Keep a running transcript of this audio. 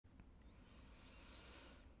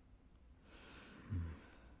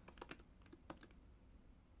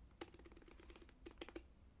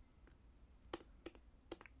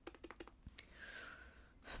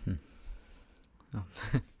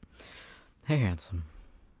Hey, handsome.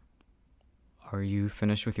 Are you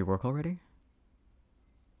finished with your work already?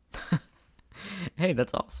 Hey,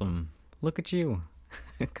 that's awesome. Look at you.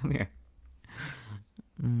 Come here.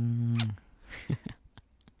 Mm.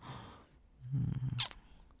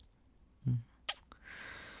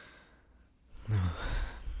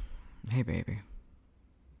 Hey, baby.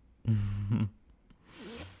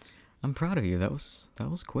 I'm proud of you. That was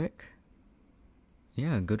quick.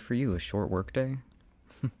 Yeah, good for you. A short work day.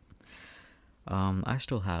 I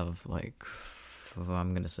still have like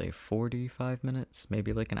I'm gonna say 45 minutes,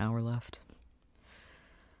 maybe like an hour left.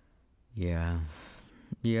 Yeah,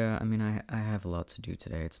 yeah. I mean, I have a lot to do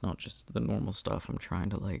today. It's not just the normal stuff. I'm trying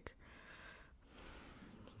to like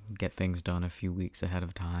get things done a few weeks ahead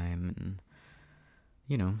of time, and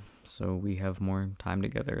so we have more time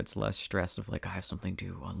together. It's less stress of like I have something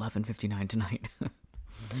due 11:59 tonight.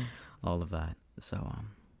 All of that. So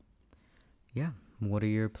yeah. What are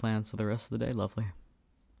your plans for the rest of the day, lovely?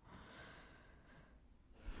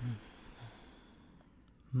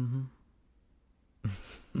 Mm-hmm.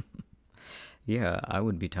 Yeah, I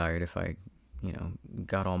would be tired if I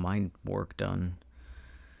got all my work done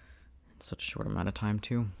in such a short amount of time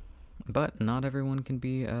too. But not everyone can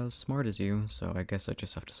be as smart as you, so I guess I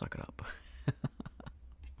just have to suck it up.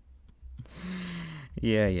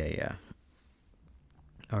 Yeah, yeah, yeah.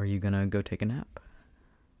 Are you gonna go take a nap?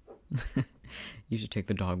 You should take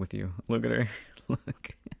the dog with you. Look at her.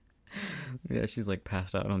 Look. Yeah, she's like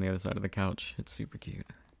passed out on the other side of the couch. It's super cute.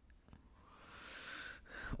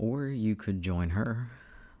 Or you could join her.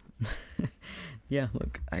 Yeah,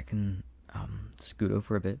 look, I can scoot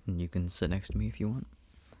over a bit and you can sit next to me if you want.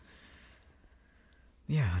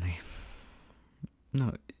 Yeah, honey.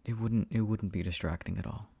 No, it wouldn't be distracting at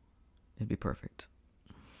all. It'd be perfect.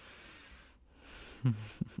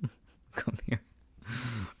 Come here.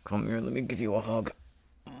 Come here, let me give you a hug.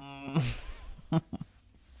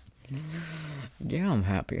 Yeah, I'm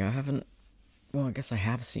happy. I haven't. Well, I guess I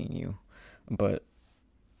have seen you. But,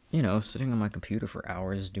 sitting on my computer for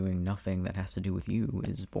hours doing nothing that has to do with you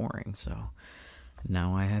is boring, so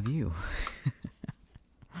now I have you.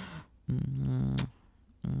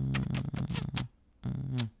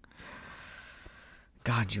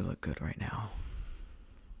 God, you look good right now.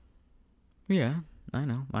 Yeah, I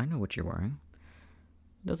know. I know what you're wearing.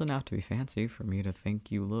 It doesn't have to be fancy for me to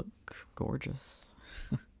think you look gorgeous.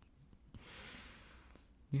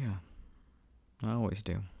 Yeah, I always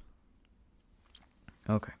do.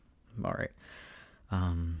 Okay, alright.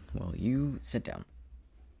 Well, you sit down.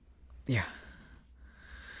 Yeah.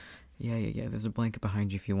 Yeah, yeah, yeah. There's a blanket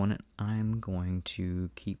behind you if you want it. I'm going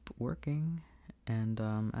to keep working, and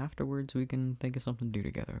afterwards we can think of something to do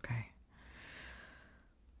together, okay?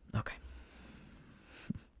 Okay.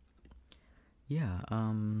 Yeah,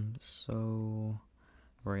 so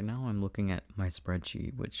right now I'm looking at my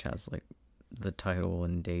spreadsheet, which has like the title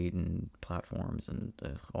and date and platforms and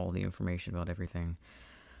all the information about everything.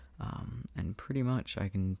 And pretty much I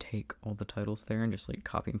can take all the titles there and just like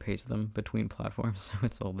copy and paste them between platforms so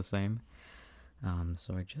it's all the same.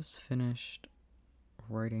 So I just finished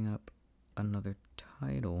writing up another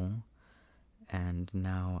title, and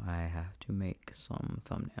now I have to make some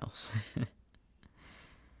thumbnails.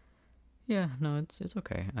 Yeah, no, it's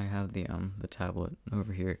okay. I have the tablet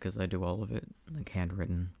over here because I do all of it like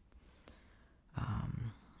handwritten.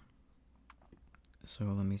 Um, so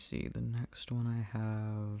let me see. The next one I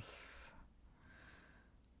have.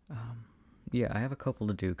 Yeah, I have a couple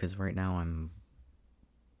to do because right now I'm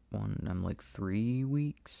like 3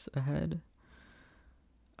 weeks ahead.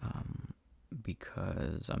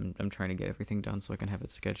 Because I'm trying to get everything done so I can have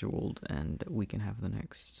it scheduled and we can have the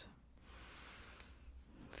next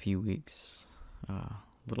few weeks a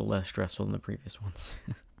little less stressful than the previous ones.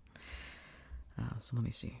 So let me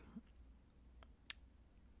see.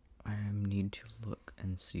 I need to look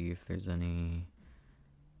and see if there's any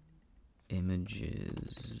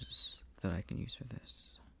images that I can use for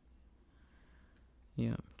this.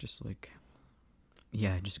 Yeah, just like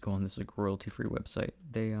just go on this like royalty-free website.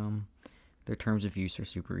 Their terms of use are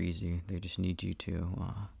super easy. They just need you to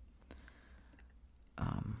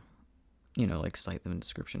like cite them in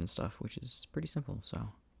description and stuff, which is pretty simple. So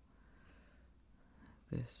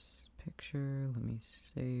this picture, let me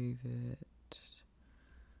save it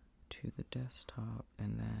to the desktop,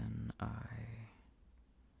 and then I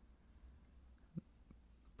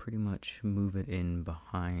pretty much move it in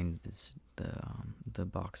behind the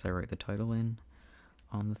box I write the title in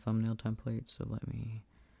on the thumbnail template. So let me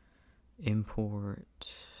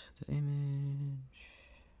import the image.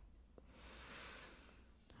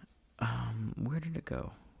 Where did it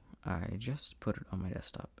go? I just put it on my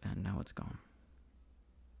desktop and now it's gone.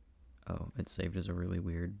 Oh, it's saved as a really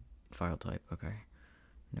weird file type. Okay.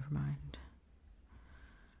 Never mind.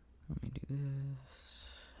 Let me do this.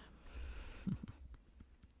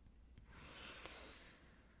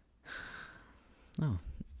 Oh,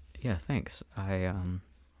 yeah, thanks. I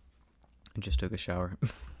just took a shower.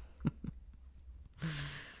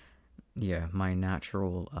 Yeah, my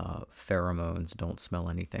natural pheromones don't smell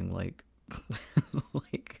anything like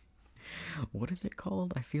like what is it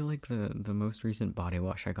called? I feel like the most recent body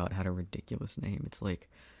wash I got had a ridiculous name. It's like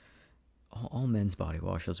all men's body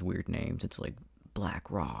wash has weird names. It's like Black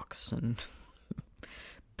Rocks and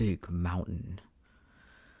Big Mountain.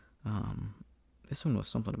 This one was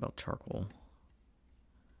something about charcoal.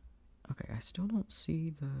 Okay, I still don't see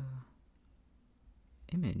the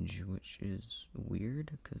image, which is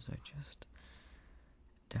weird because I just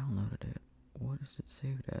downloaded it. What is it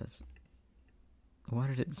saved as? Why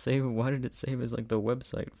did it save as like the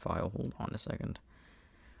website file? Hold on a second.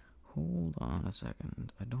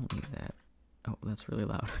 I don't need that. Oh, that's really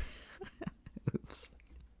loud. Oops.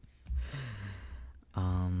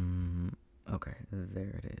 Okay,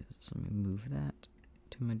 there it is. Let me move that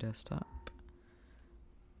to my desktop.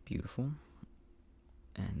 Beautiful.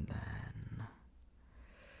 And then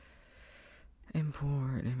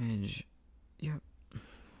import image. Yep.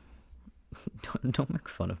 Don't make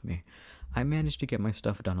fun of me. I managed to get my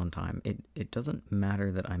stuff done on time. It doesn't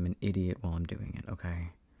matter that I'm an idiot while I'm doing it, okay?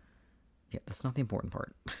 Yeah, that's not the important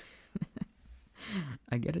part.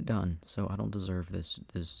 I get it done, so I don't deserve this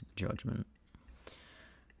judgment.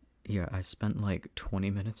 Yeah, I spent like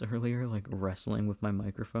 20 minutes earlier like wrestling with my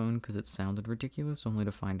microphone because it sounded ridiculous, only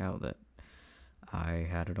to find out that I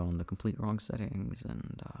had it on the complete wrong settings,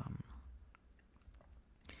 and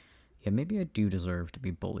yeah, maybe I do deserve to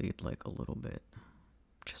be bullied like a little bit.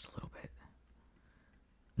 Just a little bit.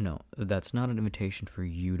 No, that's not an invitation for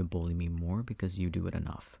you to bully me more because you do it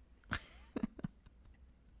enough.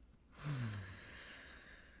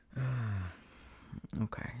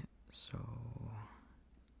 Okay, so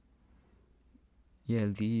yeah,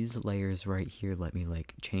 these layers right here let me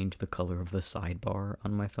like change the color of the sidebar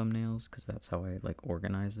on my thumbnails because that's how I like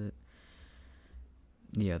organize it.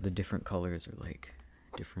 Yeah, the different colors are like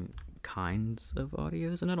different kinds of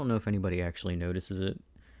audios, and I don't know if anybody actually notices it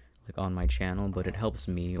like on my channel, but it helps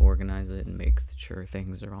me organize it and make sure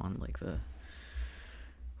things are on like the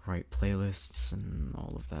right playlists and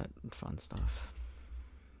all of that fun stuff.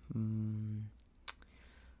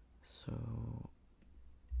 So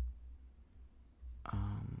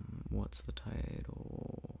what's the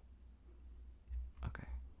title? Okay,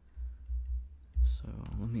 so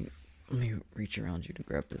let me reach around you to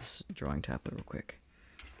grab this drawing tablet real quick.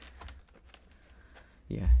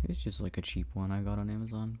 Yeah, it's just like a cheap one I got on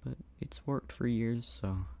Amazon, but it's worked for years,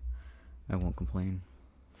 so I won't complain.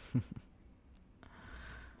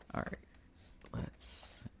 Alright,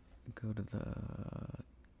 let's go to the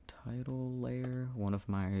title layer, one of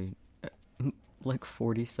my like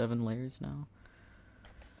 47 layers now.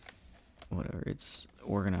 Whatever, it's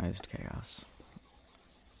organized chaos.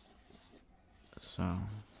 So,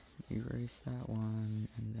 erase that one,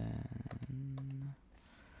 and then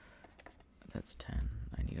that's 10.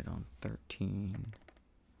 I need it on 13.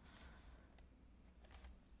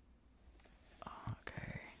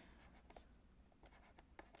 Okay.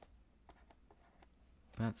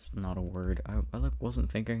 That's not a word. I like wasn't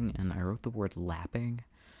thinking, and I wrote the word lapping.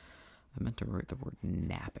 I meant to write the word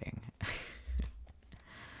napping.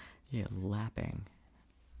 Yeah, lapping.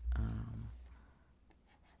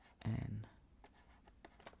 And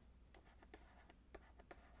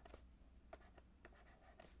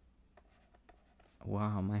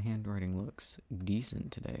wow, my handwriting looks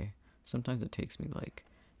decent today. Sometimes it takes me like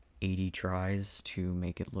 80 tries to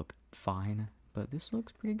make it look fine, but this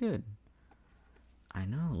looks pretty good. I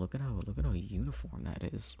know, look at how uniform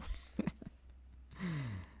that is.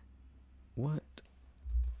 What?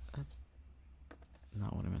 That's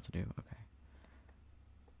not what I meant to do. Okay.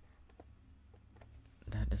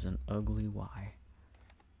 That is an ugly Y.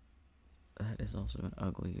 That is also an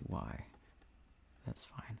ugly Y. That's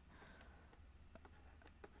fine.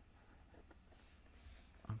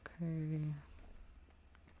 Okay.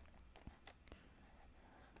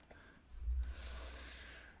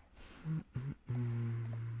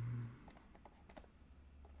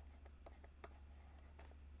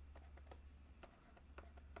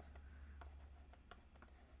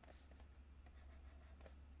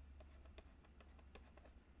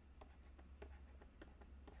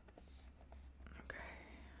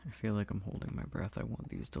 I feel like I'm holding my breath. I want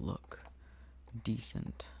these to look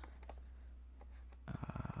decent.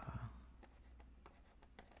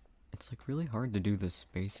 It's like really hard to do this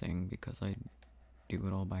spacing because I do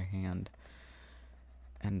it all by hand.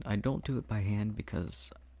 And I don't do it by hand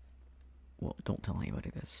because, well, don't tell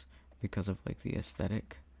anybody this, because of like the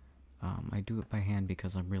aesthetic. I do it by hand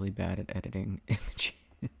because I'm really bad at editing images.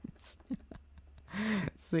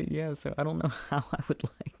 So yeah, so I don't know how I would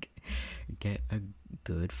like get a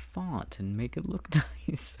good font and make it look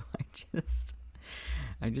nice. So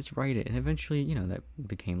I just write it, and eventually, you know, that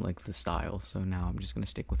became like the style. So now I'm just gonna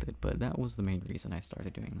stick with it. But that was the main reason I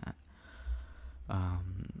started doing that.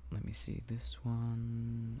 Let me see. This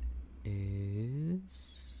one is.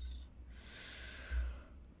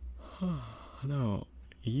 No,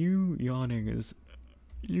 you yawning is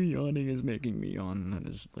making me yawn. That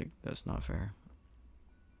is like, that's not fair.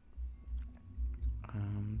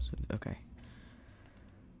 So okay.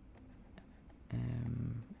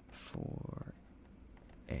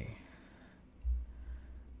 M4A.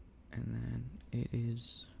 And then it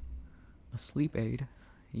is a sleep aid.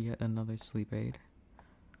 Yet another sleep aid.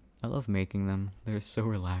 I love making them. They're so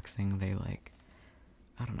relaxing. They like,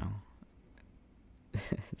 I don't know.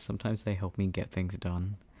 Sometimes they help me get things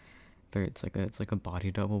done. It's like a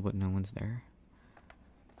body double, but no one's there.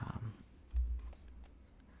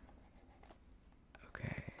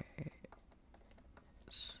 Okay.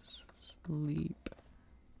 Sleep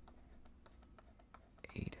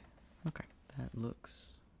aid. Okay, that looks.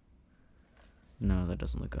 No, that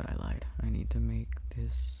doesn't look good. I lied. I need to make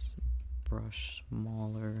this brush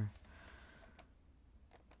smaller.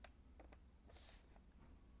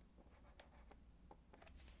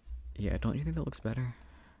 Yeah, don't you think that looks better?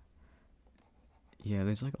 Yeah,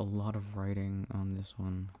 there's like a lot of writing on this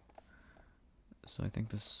one. So I think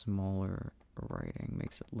the smaller writing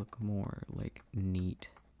makes it look more like neat.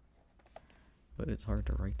 But it's hard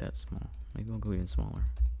to write that small. Maybe I'll go even smaller.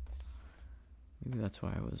 Maybe that's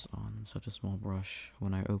why I was on such a small brush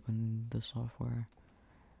when I opened the software.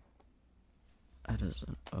 That is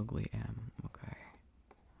an ugly M. Okay.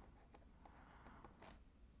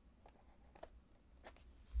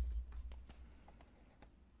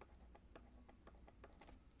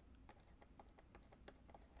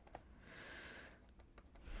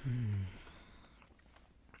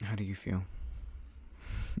 How do you feel?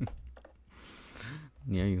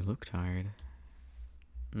 Yeah, you look tired.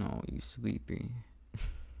 No, you sleepy.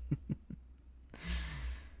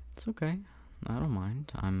 It's okay. I don't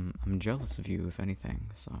mind. I'm jealous of you, if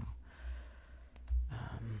anything. So,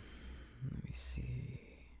 let me see.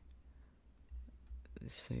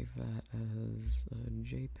 Save that as a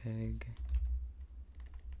JPEG.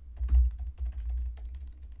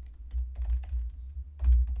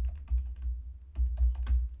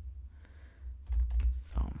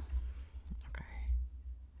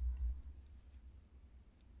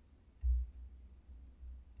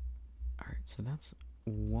 So that's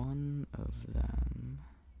one of them.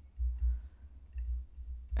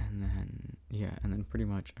 And then, yeah, and then pretty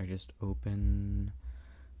much I just open,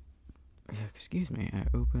 yeah, excuse me, I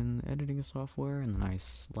open editing software and then I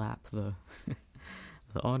slap the,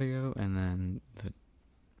 the audio and then the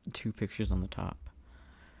two pictures on the top.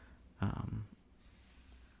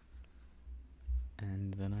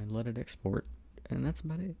 And then I let it export, and that's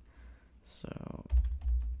about it. So,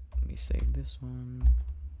 let me save this one.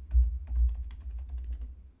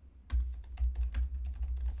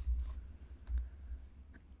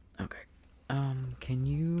 Okay. Can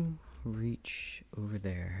you reach over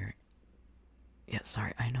there? Yeah,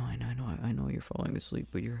 sorry. I know you're falling asleep,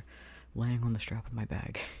 but you're laying on the strap of my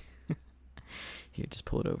bag. Here, just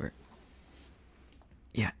pull it over.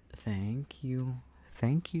 Yeah, thank you.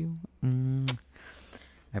 Thank you.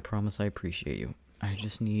 I promise I appreciate you. I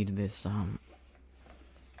just need this,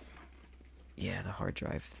 yeah, the hard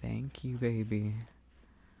drive. Thank you, baby.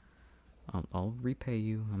 I'll repay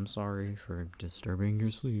you. I'm sorry for disturbing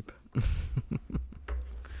your sleep.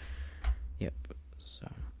 Yep, so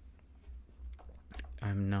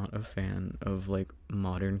I'm not a fan of like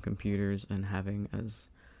modern computers and having as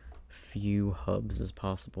few hubs as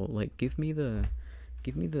possible. Like give me the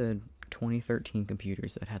 2013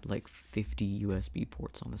 computers that had like 50 USB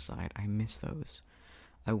ports on the side. I miss those.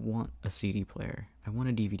 I want a CD player. I want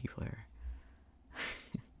a DVD player.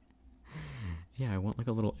 Yeah, I want like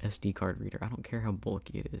a little SD card reader. I don't care how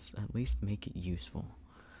bulky it is. At least make it useful.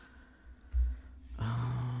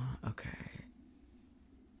 Okay.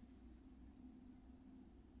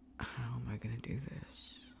 How am I gonna do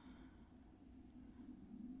this?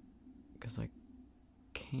 Because I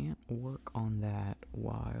can't work on that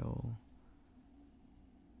while...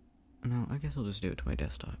 No, I guess I'll just do it to my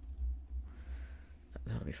desktop.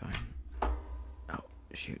 That'll be fine. Oh,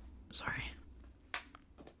 shoot. Sorry.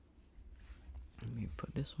 Let me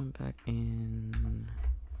put this one back in.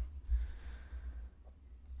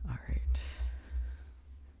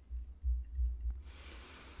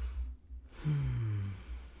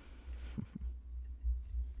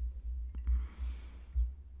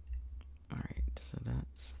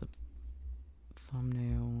 that's the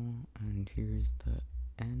thumbnail, and here's the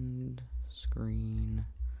end screen,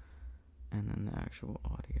 and then the actual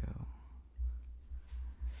audio.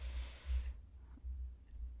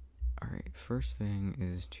 Alright, first thing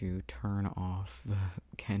is to turn off the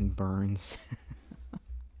Ken Burns.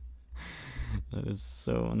 That is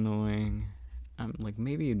so annoying. Like,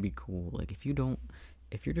 maybe it'd be cool, like, if you're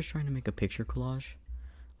just trying to make a picture collage,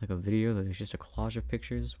 like a video that is just a collage of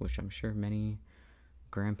pictures, which I'm sure many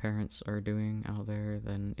grandparents are doing out there,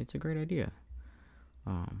 then it's a great idea.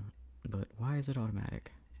 But why is it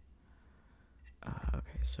automatic?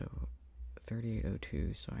 Okay, so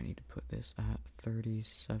 3802, so I need to put this at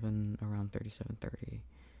around 3730.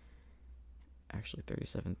 Actually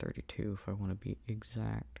 3732 if I want to be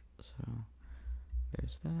exact. So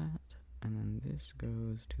there's that, and then this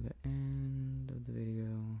goes to the end of the video.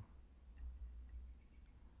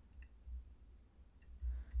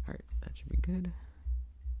 Alright, that should be good.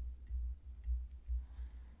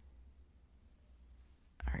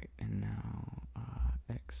 Alright, and now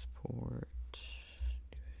export,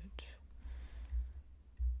 do it.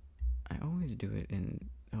 I always do it in,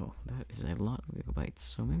 oh, that is a lot of gigabytes,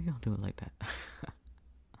 so maybe I'll do it like that.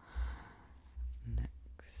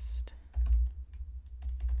 Next.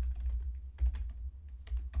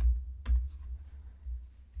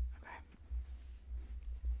 Okay.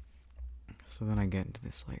 So then I get into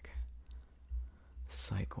this, like,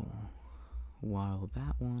 cycle. While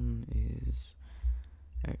that one is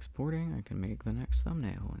exporting, I can make the next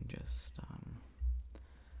thumbnail and just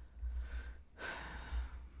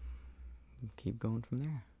keep going from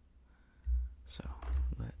there. So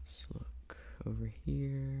let's look over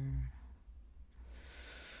here.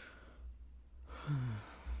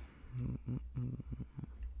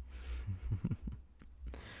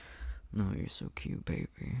 No, you're so cute,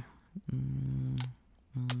 baby.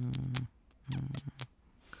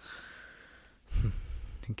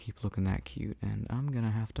 Keep looking that cute, and I'm gonna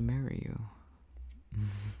have to marry you.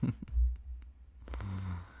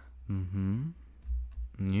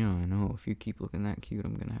 Yeah, I know. If you keep looking that cute,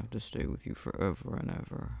 I'm gonna have to stay with you forever and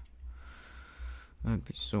ever. That'd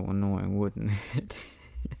be so annoying, wouldn't it?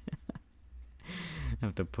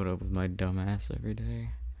 Have to put up with my dumb ass every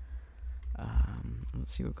day.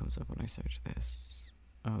 Let's see what comes up when I search this.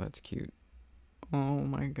 Oh, that's cute. Oh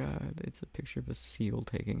my god, it's a picture of a seal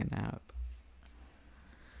taking a nap.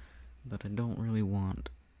 But I don't really want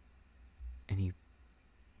any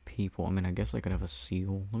people. I mean, I guess I could have a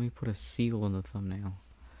seal. Let me put a seal in the thumbnail.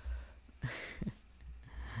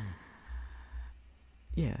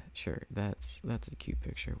 Yeah, sure. That's a cute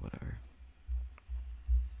picture, whatever.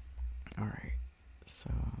 Alright, so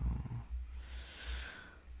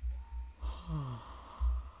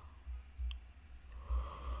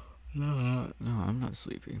no, I'm not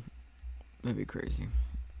sleepy. That'd be crazy.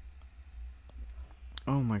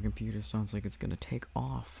 Oh, my computer sounds like it's gonna take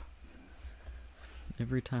off.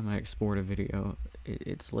 Every time I export a video,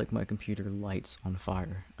 it's like my computer lights on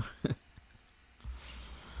fire.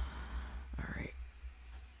 Alright.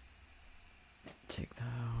 Take that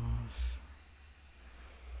off.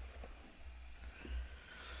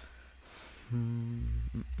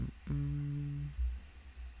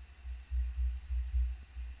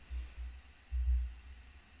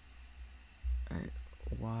 Alright,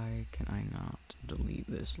 why can I not delete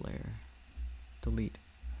this layer? Delete.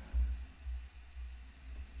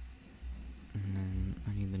 And then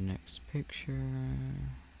I need the next picture.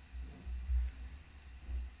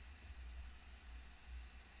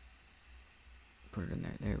 Put it in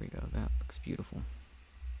there. There we go. That looks beautiful.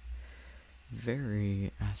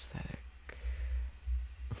 Very aesthetic.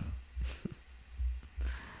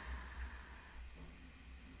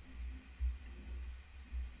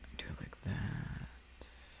 Do it like that.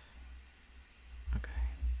 Okay.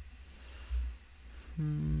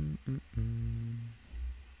 And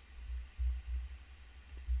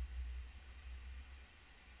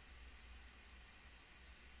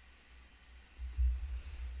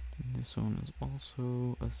this one is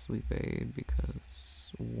also a sleep aid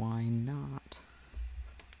because why not?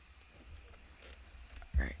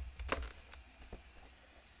 Alright.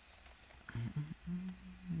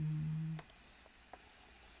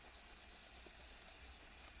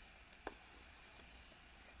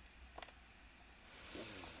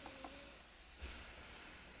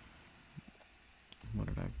 What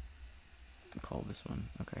did I call this one?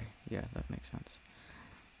 Okay, yeah, that makes sense.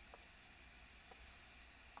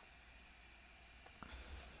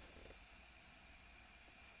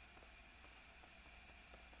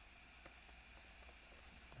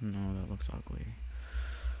 No, that looks ugly.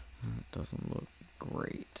 That doesn't look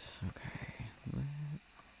great. Okay.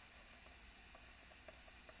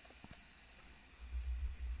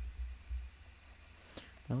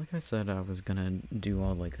 Like I said, I was gonna do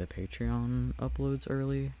all like the Patreon uploads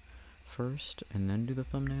early first, and then do the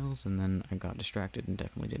thumbnails, and then I got distracted and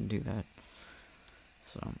definitely didn't do that.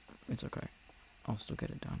 So it's okay. I'll still get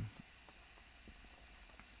it done.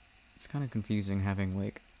 It's kind of confusing having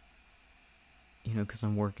like, you know, because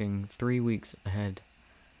I'm working 3 weeks ahead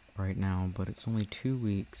right now, but it's only 2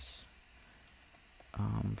 weeks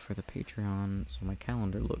for the Patreon, so my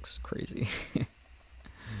calendar looks crazy.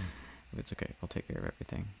 It's okay, I'll take care of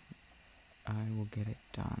everything. I will get it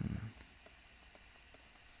done.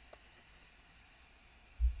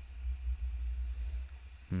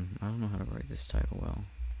 I don't know how to write this title well.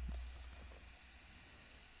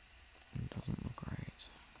 It doesn't look right.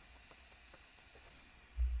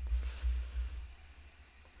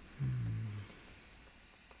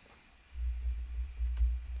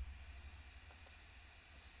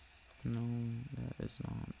 No, that is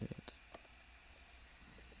not it.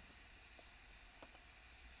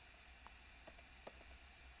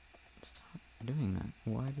 Stop doing that.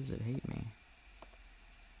 Why does it hate me?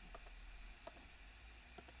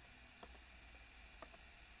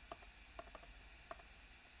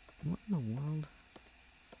 What in the world?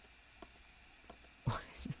 Why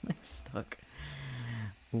is it like stuck?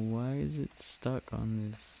 Why is it stuck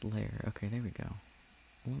on this layer? Okay, there we go.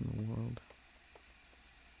 What in the world?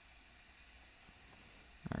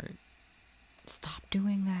 Alright. Stop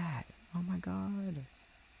doing that! Oh my god.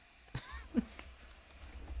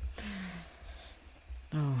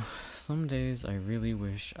 Oh, some days I really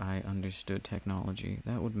wish I understood technology.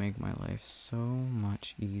 That would make my life so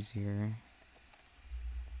much easier.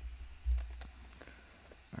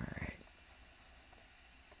 Alright.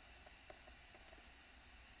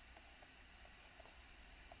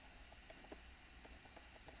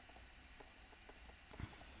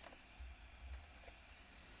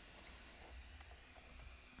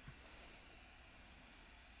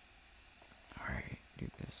 Alright, do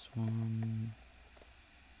this one.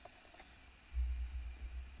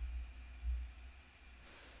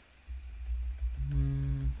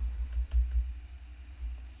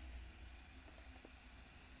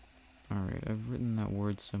 Alright, I've written that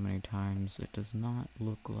word so many times, it does not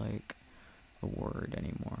look like a word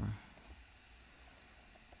anymore.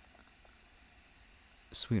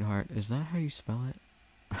 Sweetheart, is that how you spell it?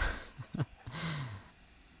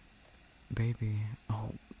 Baby.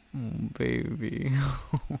 Oh, baby.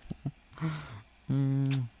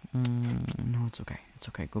 No, it's okay. It's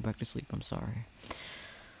okay. Go back to sleep. I'm sorry.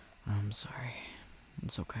 I'm sorry.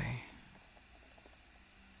 It's okay.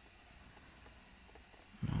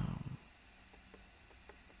 No.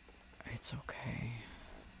 It's okay.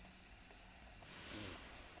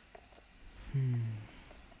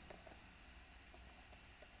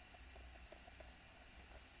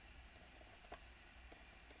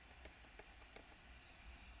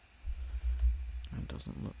 It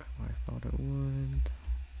doesn't look how I thought it would.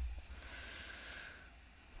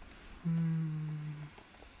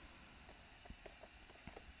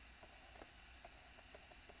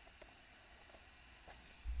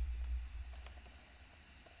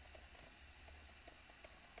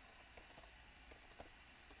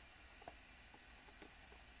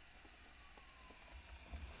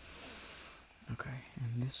 Okay,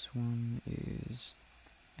 and this one is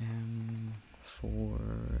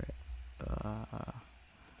M4.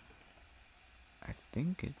 I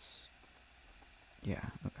think it's. Yeah,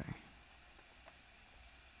 okay.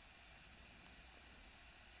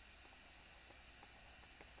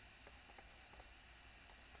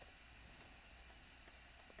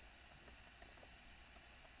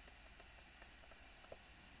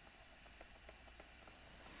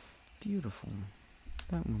 Beautiful.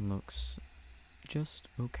 That one looks just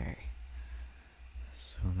okay.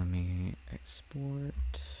 So let me export.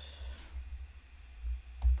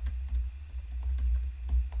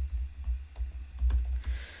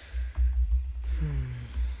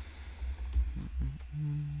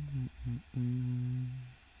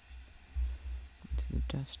 To the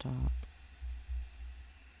desktop.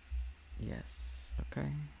 Yes,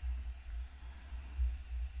 okay.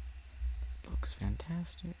 Looks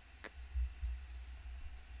fantastic.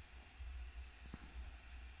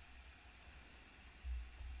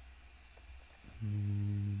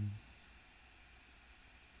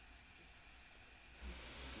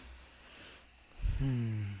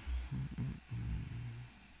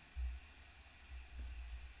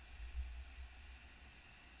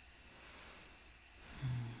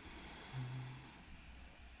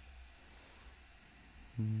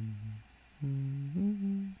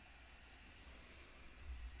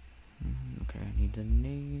 Okay, I need to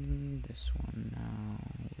name this one now,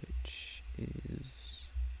 which is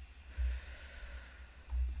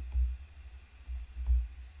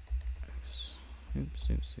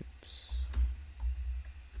Oops.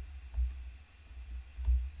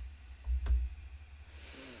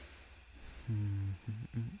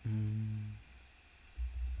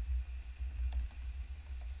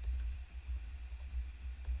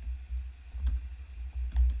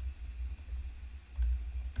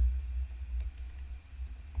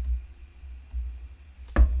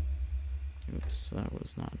 Oops, that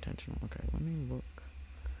was not intentional. Okay, let me look.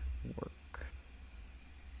 Work.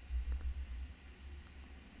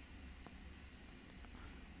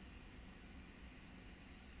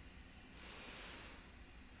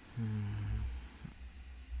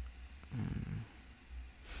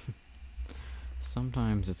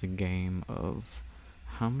 Sometimes it's a game of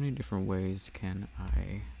how many different ways can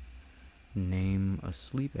I name a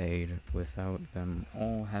sleep aid without them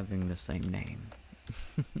all having the same name.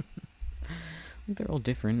 They're all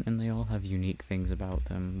different and they all have unique things about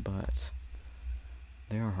them, but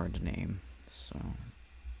they are hard to name. So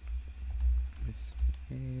this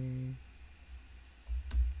way.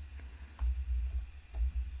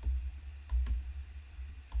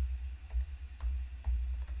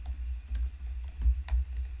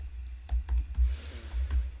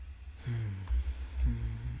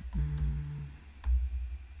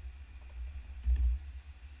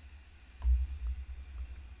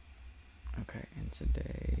 Okay, and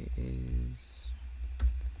today is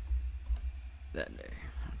that day.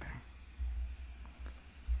 Okay.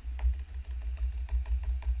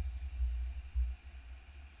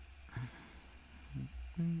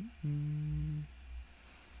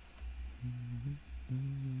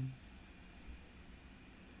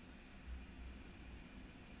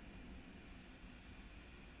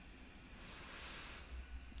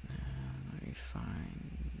 Let me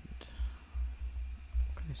find.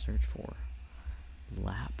 What can I search for?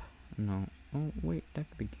 Lap? No. Oh, wait, that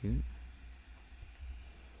could be cute.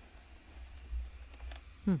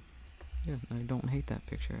 Yeah, I don't hate that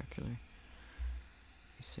picture, actually.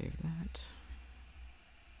 Save that.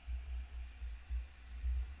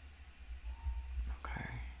 Okay.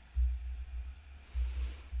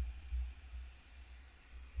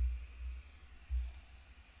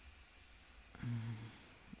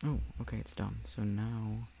 Oh, okay, it's done. So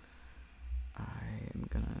now I am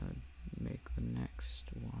gonna make the next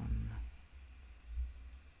one.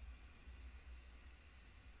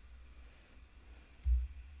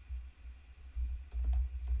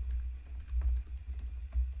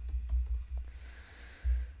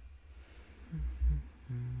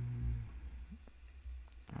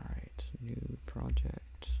 Alright, new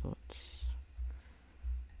project. Let's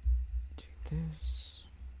do this.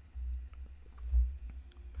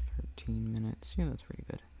 13 minutes. Yeah, that's pretty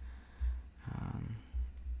good.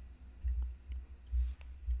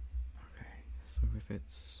 Okay, so if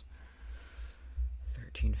it's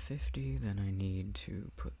 1350, then I need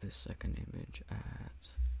to put this second image at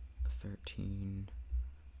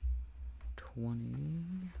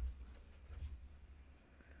 1320.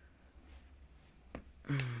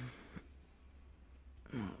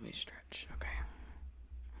 Let me stretch. Okay.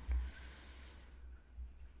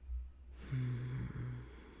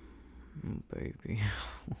 Oh, baby.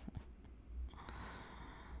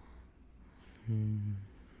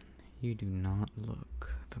 You do not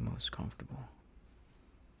look the most comfortable.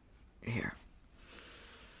 Here.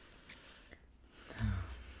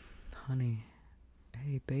 Honey.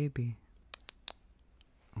 Hey, baby.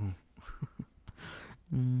 Oh.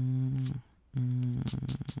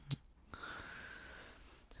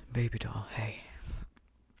 Baby doll, hey.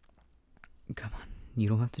 Come on. You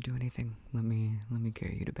don't have to do anything. Let me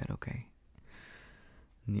carry you to bed, okay?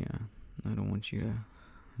 Yeah. I don't want you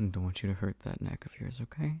to hurt that neck of yours,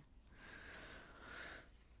 okay?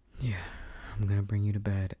 Yeah. I'm gonna bring you to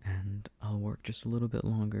bed and I'll work just a little bit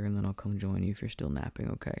longer and then I'll come join you if you're still napping,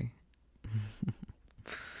 okay?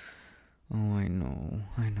 Oh, I know.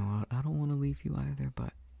 I don't want to leave you either,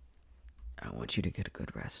 but I want you to get a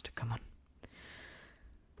good rest. Come on.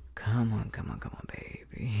 Come on,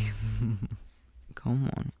 baby.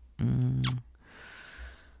 Come on.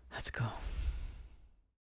 Let's go.